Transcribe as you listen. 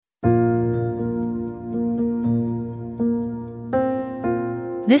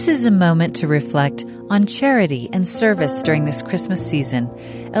This is a moment to reflect on charity and service during this Christmas season.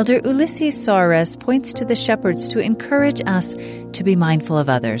 Elder Ulisses Soares points to the shepherds to encourage us to be mindful of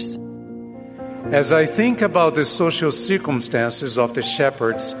others. As I think about the social circumstances of the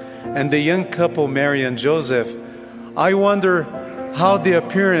shepherds and the young couple Mary and Joseph, I wonder how the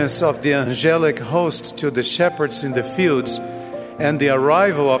appearance of the angelic host to the shepherds in the fields and the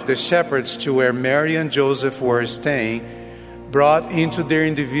arrival of the shepherds to where Mary and Joseph were staying brought into their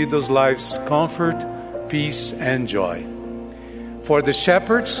individuals' lives comfort, peace, and joy. For the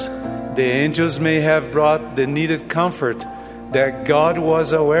shepherds, the angels may have brought the needed comfort that God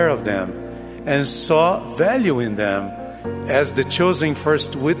was aware of them and saw value in them as the chosen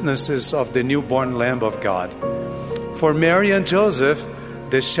first witnesses of the newborn Lamb of God. For Mary and Joseph,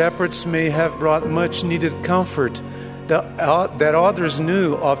 the shepherds may have brought much needed comfort that others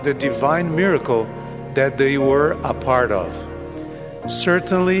knew of the divine miracle that they were a part of.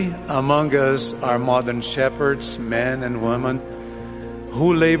 Certainly, among us are modern shepherds, men and women,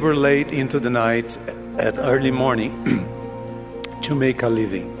 who labor late into the night at early morning to make a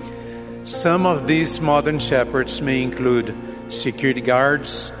living. Some of these modern shepherds may include security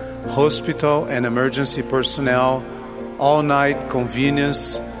guards, hospital and emergency personnel, all-night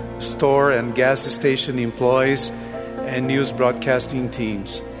convenience store and gas station employees, and news broadcasting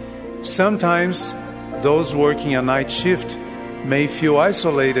teams. Sometimes, those working a night shift may feel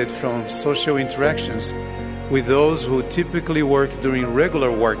isolated from social interactions with those who typically work during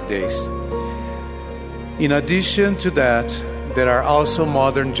regular work days. In addition to that, there are also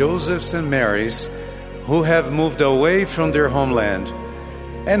modern Josephs and Marys who have moved away from their homeland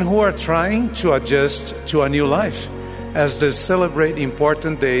and who are trying to adjust to a new life as they celebrate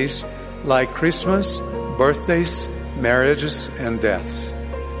important days like Christmas, birthdays, marriages, and deaths.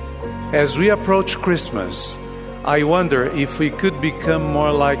 As we approach Christmas, I wonder if we could become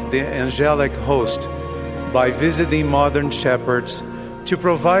more like the angelic host by visiting modern shepherds to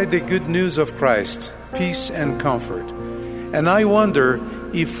provide the good news of Christ, peace and comfort. And I wonder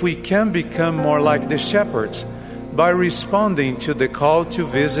if we can become more like the shepherds by responding to the call to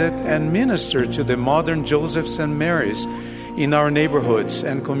visit and minister to the modern Josephs and Marys in our neighborhoods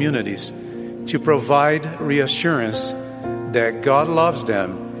and communities to provide reassurance that God loves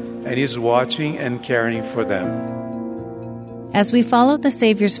them and is watching and caring for them. As we follow the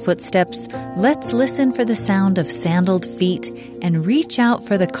Savior's footsteps, let's listen for the sound of sandaled feet and reach out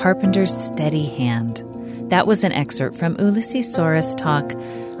for the carpenter's steady hand. That was an excerpt from Ulisses Soares' talk,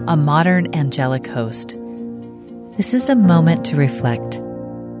 A Modern Angelic Host. This is a moment to reflect.